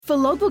For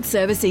logbook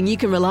servicing you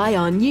can rely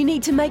on, you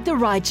need to make the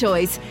right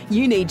choice.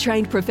 You need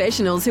trained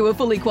professionals who are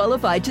fully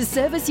qualified to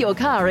service your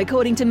car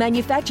according to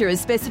manufacturer's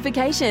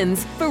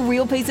specifications. For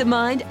real peace of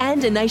mind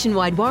and a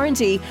nationwide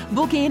warranty,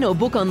 book in or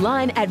book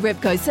online at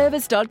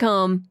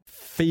repcoservice.com.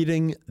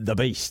 Feeding the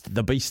beast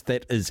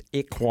that is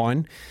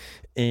equine.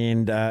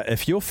 And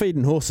if you're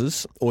feeding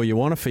horses or you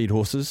want to feed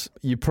horses,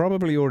 you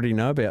probably already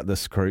know about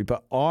this crew,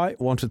 but I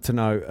wanted to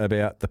know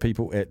about the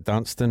people at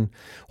Dunstan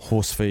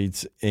Horse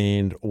Feeds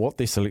and what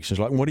their selection's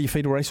like. And what do you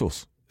feed a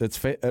racehorse?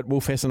 It will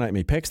fascinate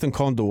me. Paxton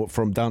Condor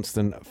from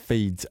Dunstan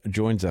Feeds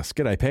joins us.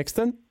 G'day,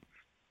 Paxton.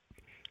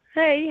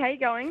 Hey, how you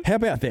going? How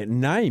about that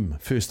name,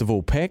 first of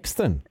all,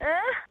 Paxton?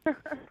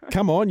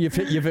 Come on,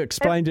 you've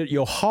explained it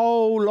your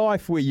whole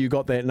life where you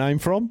got that name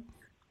from.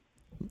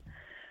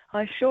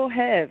 I sure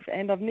have,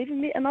 and I've never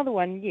met another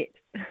one yet.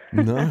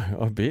 No,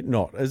 I bet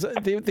not.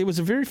 There was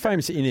a very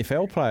famous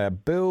NFL player,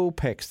 Bill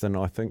Paxton,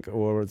 I think, it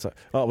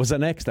was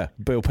an actor,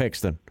 Bill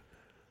Paxton.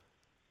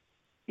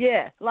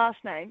 Yeah, last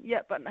name, yeah,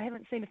 but I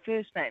haven't seen a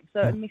first name.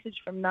 So A Message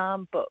from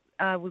Nam book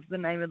was the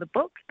name of the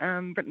book,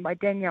 written by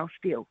Danielle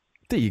Steele.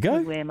 There you go.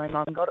 That's where my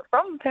mum got it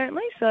from,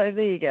 apparently, so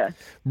there you go.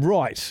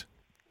 Right.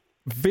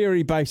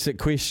 Very basic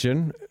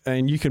question,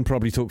 and you can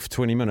probably talk for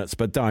 20 minutes,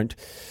 but don't.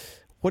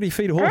 What do you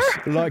feed a horse?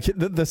 Like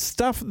the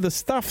stuff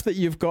that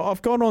you've got.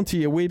 I've gone onto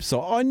your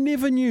website. I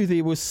never knew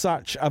there was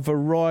such a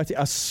variety,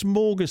 a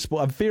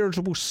smorgasbord, a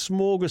veritable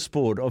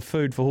smorgasbord of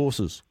food for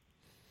horses.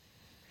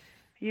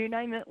 You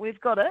name it,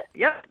 we've got it.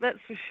 Yep, that's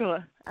for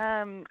sure.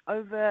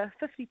 Over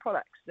 50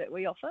 products that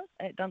we offer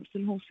at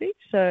Dunstan Horse Feeds.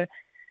 So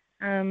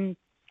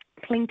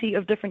plenty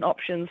of different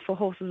options for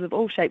horses of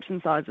all shapes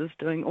and sizes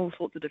doing all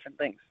sorts of different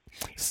things.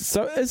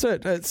 So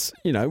it's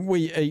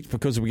we eat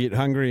because we get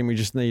hungry and we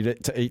just need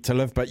it to eat to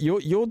live, but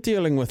you're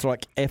dealing with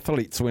like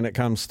athletes when it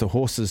comes to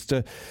horses.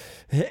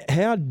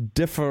 How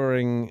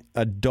differing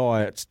a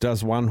diet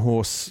does one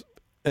horse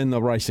in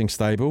the racing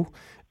stable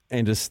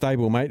and a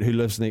stablemate who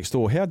lives next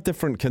door, how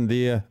different can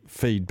their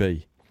feed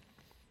be?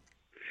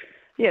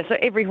 Yeah, so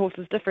every horse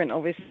is different,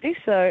 obviously.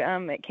 So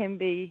it can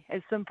be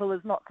as simple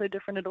as not so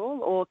different at all,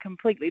 or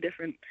completely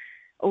different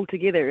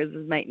altogether as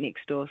his mate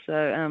next door.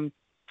 So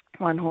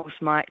one horse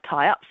might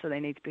tie up, so they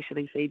need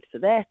specialty feeds for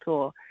that,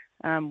 or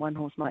one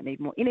horse might need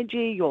more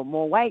energy or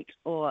more weight,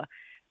 or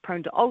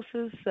prone to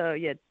ulcers. So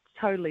yeah,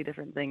 totally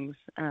different things.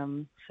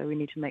 So we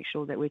need to make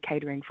sure that we're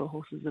catering for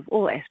horses of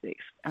all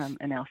aspects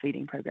in our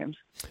feeding programs.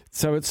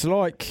 So it's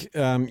like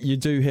you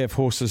do have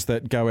horses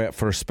that go out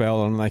for a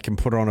spell and they can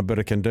put on a bit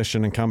of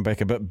condition and come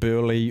back a bit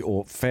burly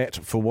or fat,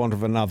 for want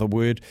of another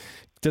word.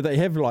 Do they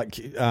have like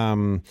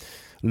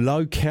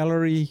low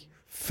calorie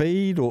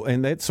feed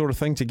and that sort of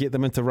thing to get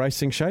them into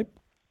racing shape?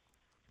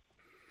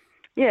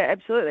 Yeah,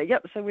 absolutely.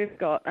 Yep. So we've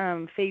got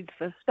feeds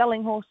for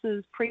spelling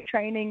horses,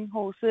 pre-training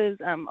horses,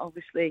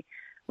 obviously.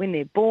 When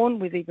they're born,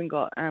 we've even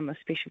got a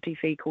specialty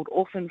feed called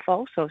orphan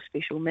foal, so a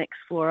special mix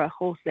for a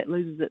horse that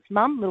loses its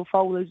mum, little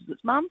foal loses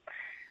its mum.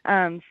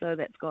 So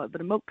that's got a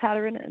bit of milk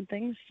powder in it and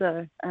things.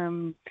 So,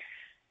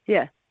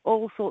 yeah,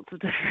 all sorts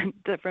of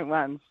different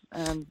ones.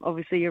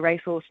 Obviously, your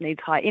racehorse needs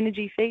high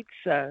energy feeds,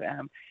 so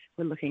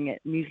we're looking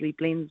at muesli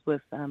blends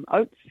with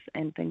oats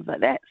and things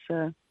like that.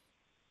 So.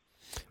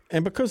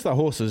 And because the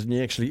horses, and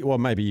you actually, well,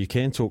 maybe you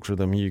can talk to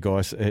them, you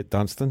guys at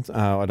Dunstan,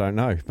 I don't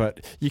know,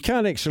 but you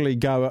can't actually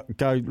go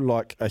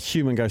like a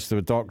human goes to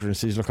a doctor and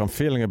says, look, I'm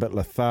feeling a bit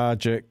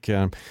lethargic,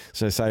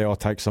 so say I'll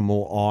take some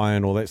more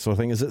iron or that sort of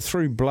thing. Is it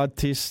through blood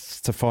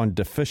tests to find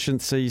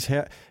deficiencies?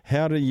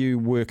 How do you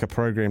work a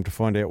program to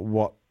find out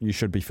what you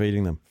should be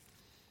feeding them?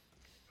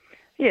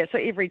 Yeah, so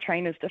every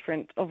trainer's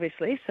different,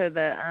 obviously, so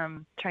the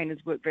trainers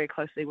work very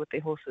closely with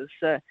their horses,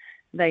 so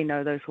they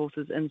know those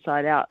horses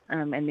inside out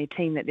and their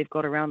team that they've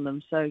got around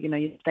them. So,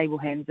 your stable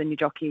hands and your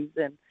jockeys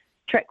and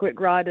track work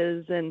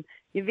riders and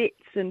your vets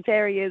and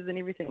farriers and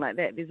everything like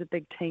that. There's a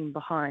big team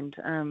behind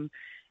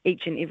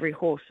each and every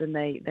horse, and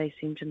they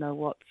seem to know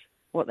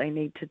what they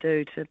need to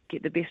do to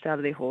get the best out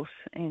of their horse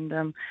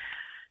and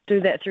do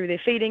that through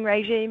their feeding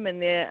regime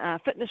and their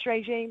fitness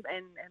regime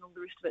and all the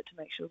rest of it to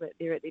make sure that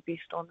they're at their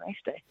best on race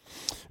day.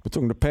 We're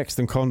talking to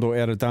Paxton Condor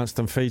out of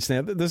Dunstan Feeds.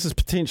 Now, this is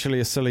potentially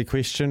a silly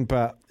question,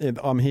 but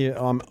I'm here.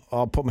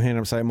 I'll put my hand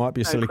up and say it might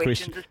be a silly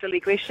question. A silly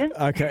question.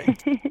 Okay.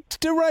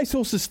 Do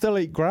racehorses still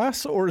eat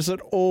grass, or is it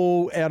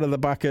all out of the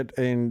bucket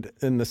and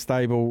in the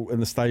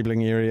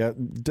stabling area?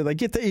 Do they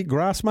get to eat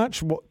grass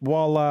much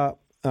while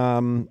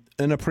in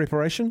a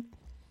preparation?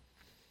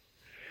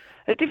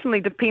 It definitely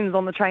depends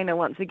on the trainer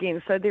once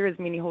again. So there is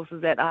many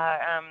horses that are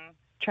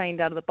trained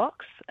out of the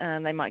box.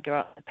 They might go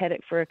out in the paddock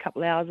for a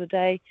couple of hours a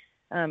day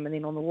and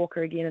then on the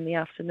walker again in the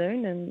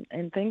afternoon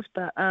and things.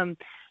 But,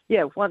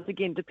 yeah, once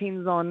again,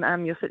 depends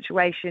on your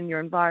situation, your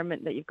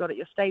environment that you've got at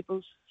your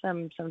stables.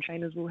 Some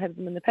trainers will have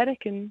them in the paddock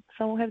and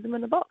some will have them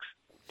in the box.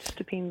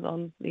 Depends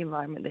on the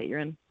environment that you're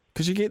in.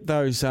 Because you get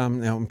those, now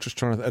I'm just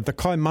trying to, the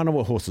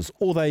Kaimanawa horses,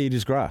 all they eat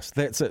is grass.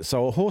 That's it.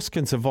 So a horse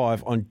can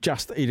survive on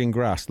just eating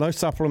grass. No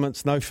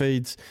supplements, no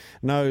feeds,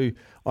 no,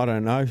 I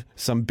don't know,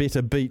 some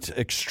better beat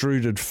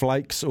extruded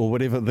flakes or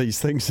whatever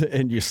these things,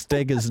 and your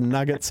staggers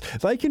nuggets.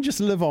 They can just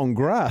live on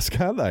grass,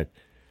 can't they?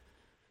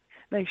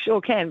 They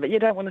sure can, but you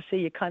don't want to see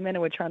your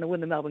Kaimanawa trying to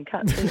win the Melbourne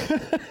Cup, do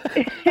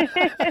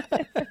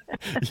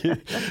you?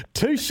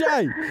 Touche,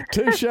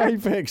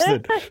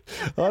 Paxton.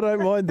 I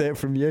don't mind that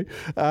from you.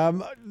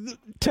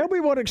 Tell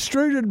me what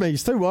extruded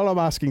means too, while I'm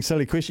asking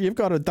silly questions. You've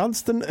got a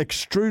Dunstan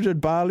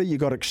extruded barley, you've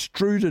got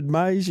extruded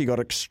maize, you've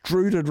got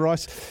extruded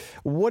rice.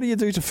 What do you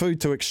do to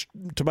food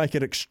to make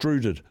it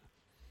extruded?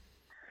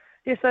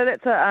 Yeah, so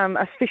that's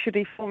a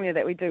specialty formula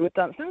that we do with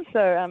Dunstan. So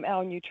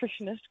our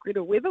nutritionist,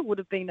 Greta Weber, would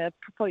have been a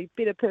probably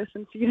better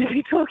person for you to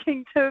be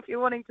talking to if you're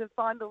wanting to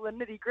find all the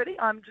nitty-gritty.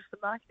 I'm just the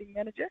marketing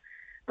manager.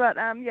 But,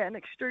 an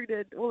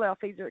extruded, all our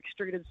feeds are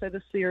extruded, so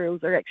the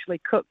cereals are actually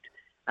cooked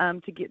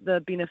to get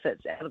the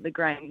benefits out of the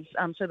grains,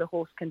 so the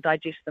horse can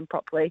digest them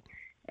properly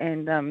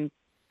and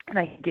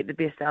they can get the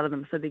best out of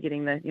them. So they're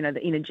getting the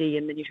energy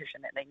and the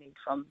nutrition that they need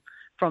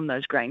from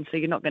those grains. So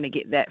you're not going to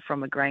get that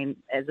from a grain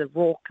as a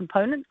raw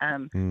component.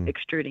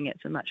 Extruding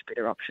it's a much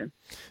better option.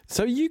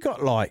 So you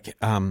got like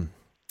I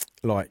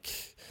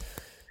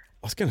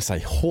was going to say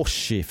horse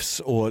chefs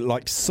or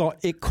like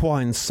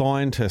equine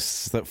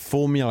scientists that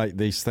formulate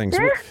these things.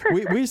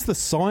 Where's the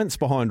science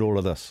behind all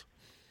of this?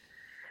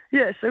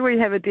 Yeah, so we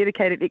have a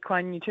dedicated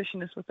equine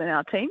nutritionist within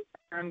our team.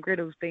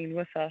 Gretel's been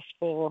with us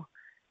for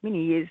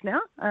many years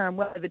now,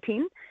 well over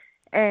 10.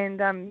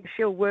 And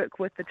she'll work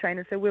with the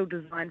trainer. So we'll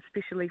design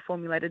specially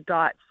formulated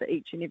diets for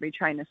each and every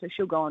trainer. So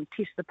she'll go and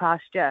test the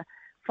pasture,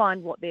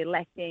 find what they're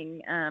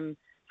lacking,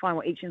 find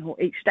what each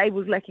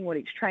stable's lacking, what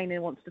each trainer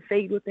wants to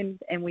feed within,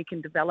 and we can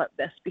develop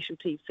the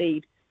specialty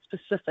feed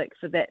specific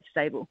for that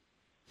stable.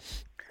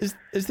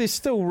 Is there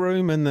still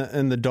room in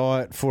the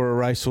diet for a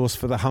racehorse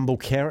for the humble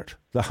carrot,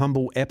 the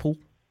humble apple?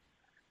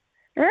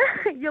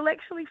 You'll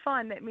actually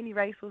find that many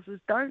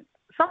racehorses don't.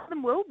 Some of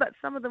them will, but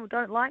some of them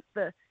don't like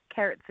the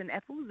carrots and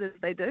apples as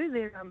they do.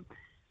 They're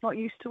not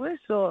used to it.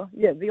 Or,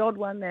 the odd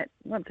one that,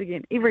 once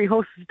again, every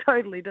horse is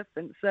totally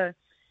different. So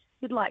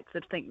you'd like to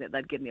think that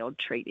they'd get the odd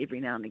treat every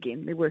now and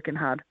again. They're working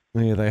hard.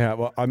 Yeah, they are.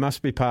 Well, I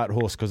must be part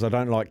horse because I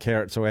don't like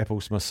carrots or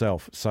apples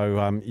myself.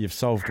 So you've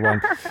solved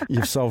one.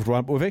 You've solved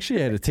one. We've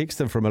actually had a text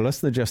in from a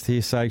listener just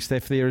here saying,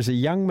 Steph, there is a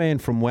young man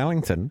from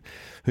Wellington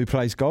who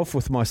plays golf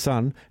with my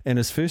son and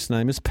his first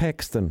name is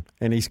Paxton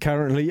and he's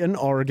currently in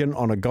Oregon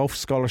on a golf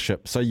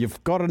scholarship. So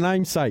you've got a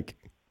namesake.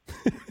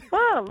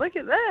 Oh, look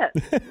at that.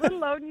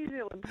 Little old New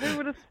Zealand. Who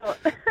would have thought?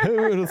 Who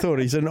would have thought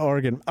he's in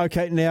Oregon?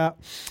 Okay, now,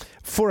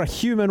 for a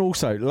human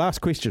also, last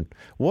question.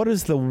 What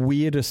is the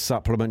weirdest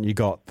supplement you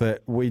got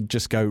that we'd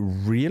just go,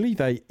 really?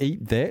 They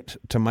eat that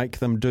to make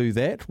them do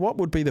that? What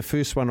would be the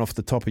first one off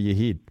the top of your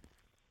head?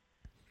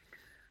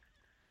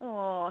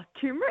 Oh,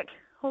 turmeric.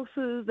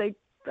 Horses, we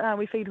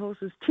feed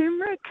horses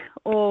turmeric,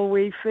 or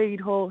we feed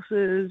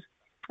horses,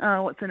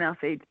 what's in our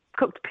feed?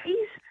 Cooked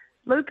peas,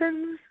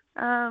 lupins,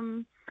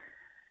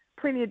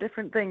 plenty of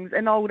different things.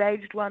 An old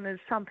aged one is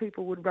some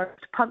people would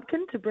roast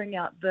pumpkin to bring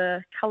out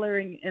the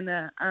colouring in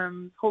a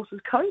horse's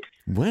coat.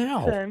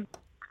 Wow. So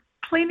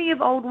plenty of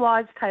old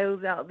wives'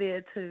 tales out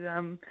there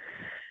to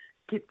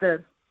get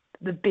the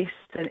best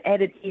and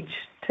added edge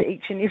to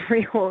each and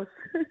every horse.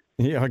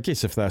 Yeah, I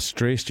guess if they're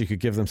stressed, you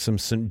could give them some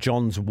St.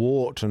 John's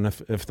wort, and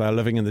if they're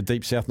living in the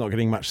deep south, not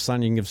getting much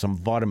sun, you can give some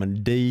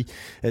vitamin D,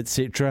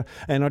 etc.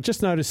 And I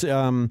just noticed,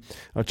 I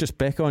just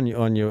back on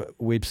your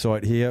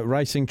website here,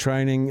 racing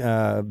training,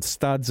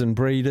 studs and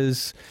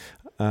breeders.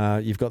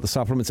 You've got the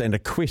supplements and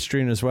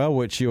equestrian as well,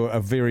 which you're a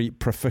very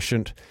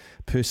proficient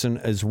person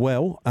as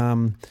well.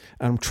 I'm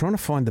trying to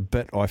find the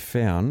bit I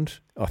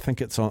found. I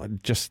think it's on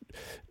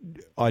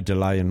I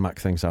delay and muck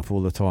things up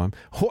all the time.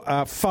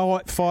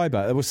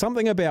 Fibre. There was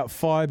something about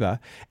fibre,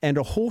 and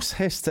a horse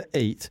has to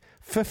eat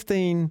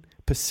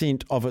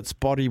 15% of its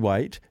body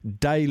weight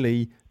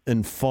daily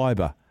in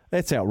fibre.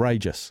 That's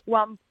outrageous.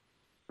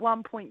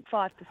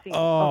 1.5%.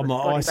 Oh,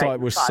 my eyesight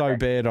was so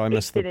bad I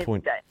missed the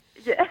point.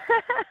 Yeah.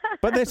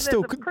 But that's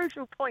still a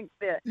crucial point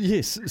there.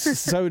 Yes.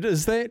 So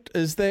is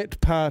that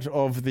part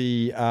of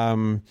the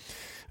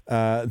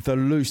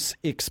loose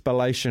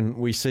expellation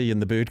we see in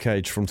the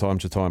birdcage from time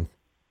to time?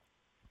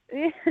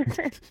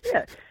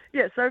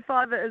 Yeah. So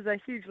fibre is a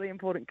hugely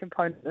important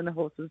component in a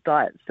horse's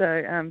diet.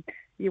 So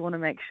you want to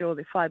make sure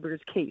the fibre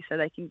is key, so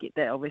they can get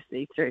that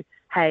obviously through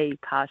hay,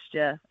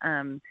 pasture,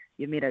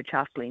 your meadow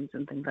chaff blends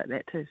and things like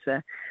that too.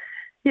 So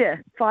yeah,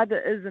 fibre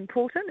is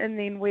important, and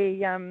then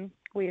we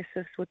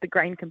assist with the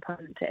grain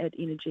component to add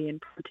energy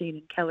and protein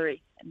and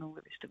calorie and all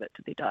the rest of it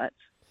to their diets.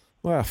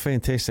 Wow,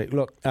 fantastic.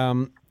 Look,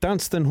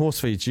 Dunstan Horse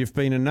Feeds, you've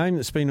been a name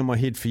that's been in my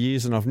head for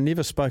years, and I've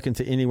never spoken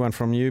to anyone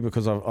from you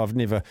because I've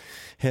never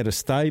had a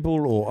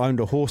stable or owned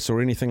a horse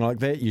or anything like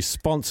that. You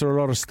sponsor a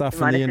lot of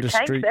stuff in the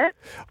industry. That.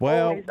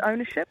 Well, always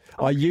ownership.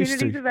 I used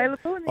to.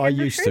 Available in the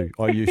industry.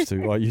 I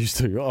used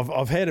to.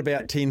 I've had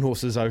about 10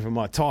 horses over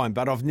my time,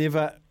 but I've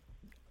never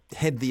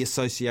had the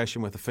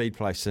association with the feed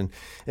place. And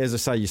as I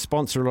say, you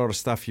sponsor a lot of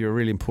stuff. You're a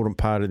really important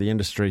part of the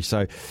industry.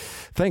 So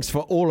thanks for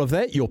all of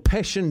that. Your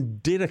passion,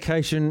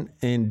 dedication,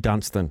 and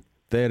Dunstan.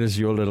 That is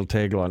your little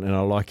tagline, and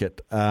I like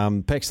it.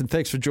 Paxton,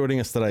 thanks for joining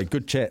us today.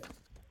 Good chat.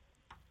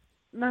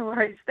 No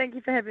worries. Thank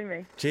you for having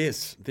me.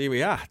 Cheers. There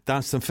we are.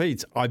 Dunstan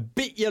Feeds. I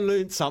bet you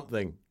learned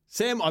something.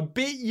 Sam, I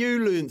bet you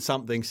learned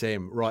something,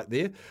 Sam, right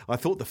there. I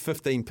thought the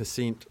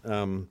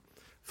 15%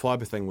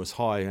 fibre thing was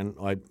high, and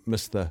I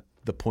missed the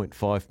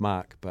 0.5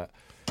 mark. But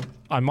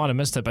I might have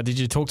missed it, but did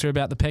you talk to her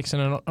about the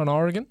Paxton on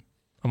Oregon?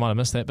 I might have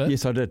missed that bit.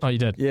 Yes, I did. Oh, you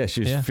did? Yeah,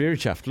 she was very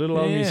chuffed. Little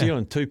old New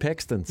Zealand, 2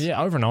 Paxtons.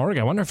 Yeah, over in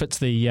Oregon. I wonder if it's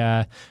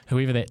the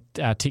whoever that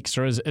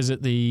texter is. Is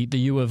it the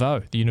U of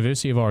O, the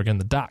University of Oregon,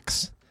 the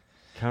Ducks?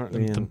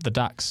 Currently the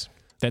Ducks.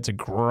 That's a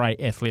great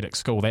athletic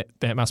school.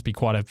 That must be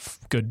quite a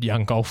good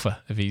young golfer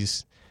if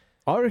he's.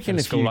 I reckon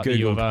if you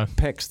Googled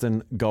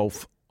Paxton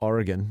Golf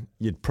Oregon,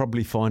 you'd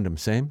probably find him,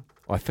 Sam.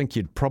 I think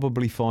you'd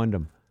probably find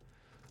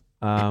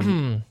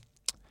him.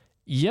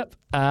 Yep.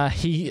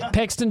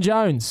 Paxton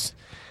Jones.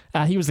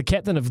 He was the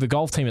captain of the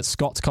golf team at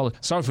Scots College.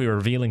 Sorry if we were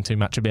revealing too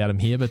much about him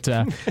here, but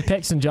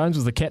Paxton Jones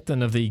was the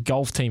captain of the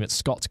golf team at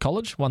Scots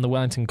College, won the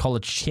Wellington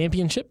College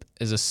Championship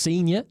as a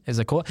senior, as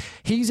they call it.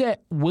 He's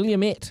at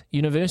Willamette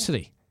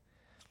University,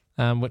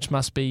 which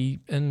must be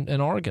in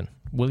Oregon.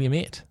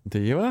 Willamette.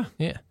 There you are.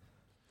 Yeah.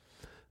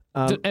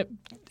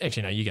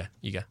 Actually, no, you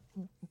go.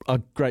 A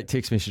great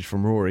text message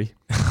from Rory.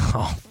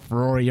 Oh,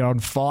 Rory, you're on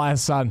fire,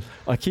 son.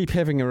 I keep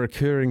having a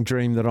recurring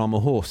dream that I'm a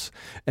horse,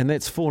 and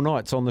that's 4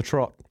 nights on the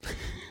trot.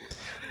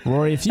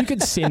 Rory, if you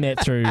could send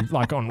that through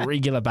like on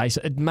regular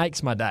basis, it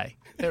makes my day.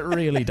 It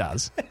really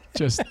does.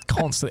 Just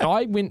constantly.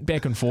 I went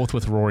back and forth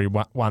with Rory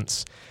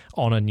once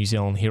on a New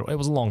Zealand Herald. It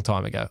was a long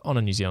time ago on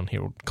a New Zealand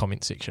Herald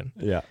comment section.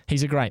 Yeah.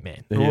 He's a great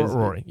man.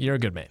 Rory, you're a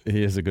good man.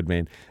 He is a good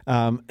man.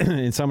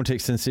 And someone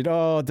texted and said,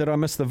 oh, did I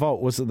miss the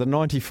vault? Was it the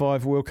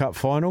 95 World Cup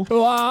final?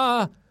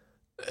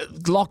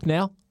 Locked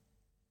now.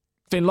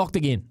 Been locked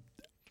again.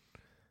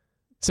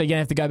 So you're going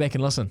to have to go back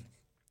and listen.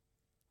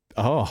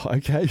 Oh,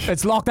 okay.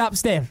 It's locked up,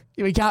 Steph.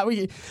 We don't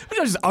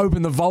just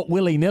open the vault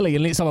willy-nilly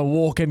and let someone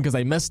walk in because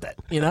they missed it,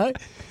 you know?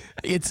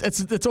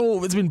 It's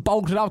been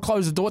bolted up,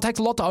 closed the door. It takes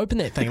a lot to open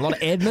that thing, a lot of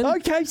admin.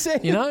 Okay, Sam.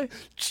 You know?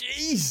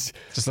 Jeez.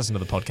 Just listen to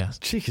the podcast.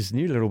 Check his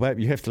new little babe.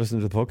 You have to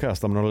listen to the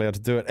podcast. I'm not allowed to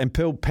do it. And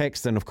Bill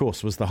Paxton, of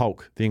course, was the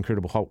Hulk, the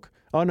Incredible Hulk.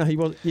 Oh, no, he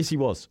was. Yes, he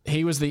was.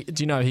 He was the.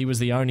 Do you know he was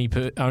the only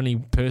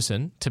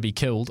person to be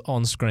killed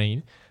on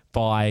screen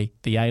by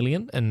the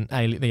alien in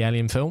the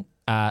Alien film,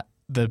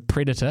 the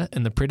Predator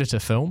in the Predator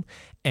film,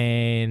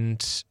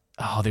 and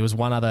there was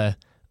one other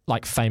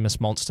like famous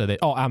monster that.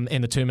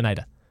 And the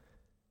Terminator.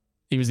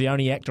 He was the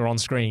only actor on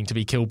screen to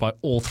be killed by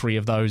all 3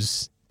 of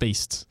those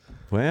beasts.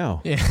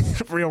 Wow. Yeah,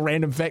 real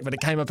random fact, but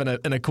it came up in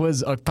a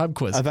quiz, a pub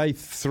quiz. Are they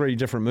 3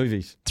 different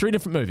movies? 3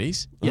 different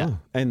movies. Yeah. Oh,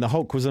 and the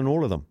Hulk was in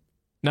all of them.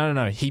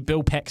 No.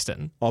 Bill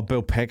Paxton. Oh,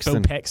 Bill Paxton.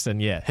 Bill Paxton,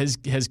 yeah.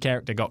 His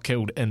character got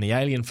killed in the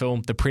Alien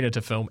film, the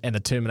Predator film, and the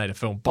Terminator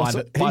film by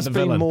the villain. He's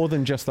been more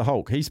than just the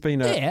Hulk. He's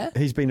been a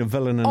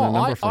villain in a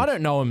number of films. I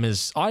don't know him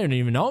as. I don't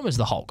even know him as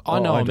the Hulk. I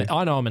know him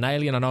in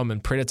Alien. I know him in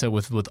Predator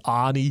with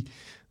Arnie.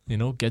 You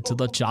know, get to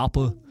the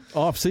chopper.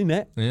 Oh, I've seen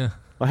that. Yeah,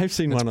 I have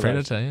seen one of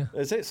those. Predator. Yeah.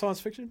 Is that science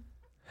fiction?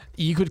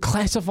 You could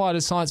classify it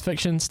as science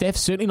fiction, Steph.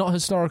 Certainly not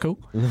historical.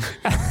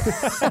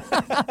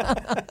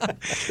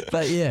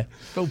 But yeah,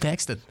 Bill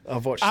Paxton.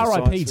 I've watched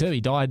R.I.P. too.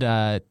 He died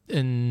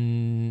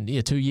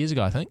 2 years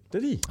ago, I think.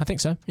 Did he? I think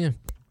so, yeah.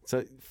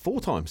 So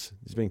 4 times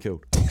he's been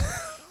killed.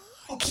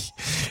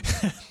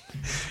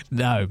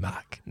 No,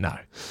 Mark. No.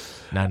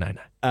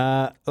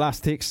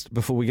 Last text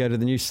before we go to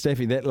the news.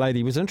 Staffy, that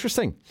lady was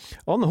interesting.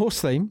 On the horse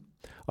theme,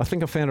 I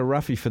think I found a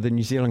roughie for the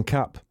New Zealand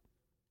Cup.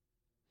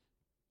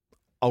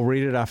 I'll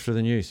read it after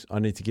the news. I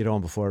need to get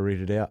on before I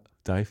read it out.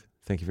 Dave,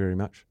 thank you very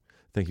much.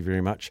 Thank you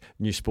very much.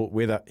 New sport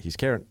weather. Here's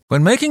Karen.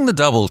 When making the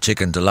double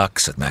chicken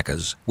deluxe at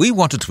Macca's, we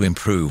wanted to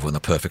improve on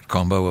the perfect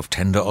combo of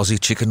tender Aussie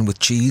chicken with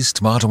cheese,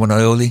 tomato and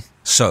aioli.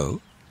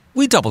 So,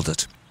 we doubled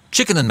it.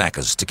 Chicken and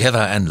Macca's, together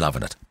and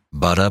loving it.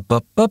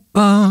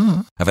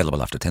 Ba-da-ba-ba-ba.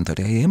 Available after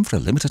 10:30 a.m. for a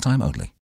limited time only.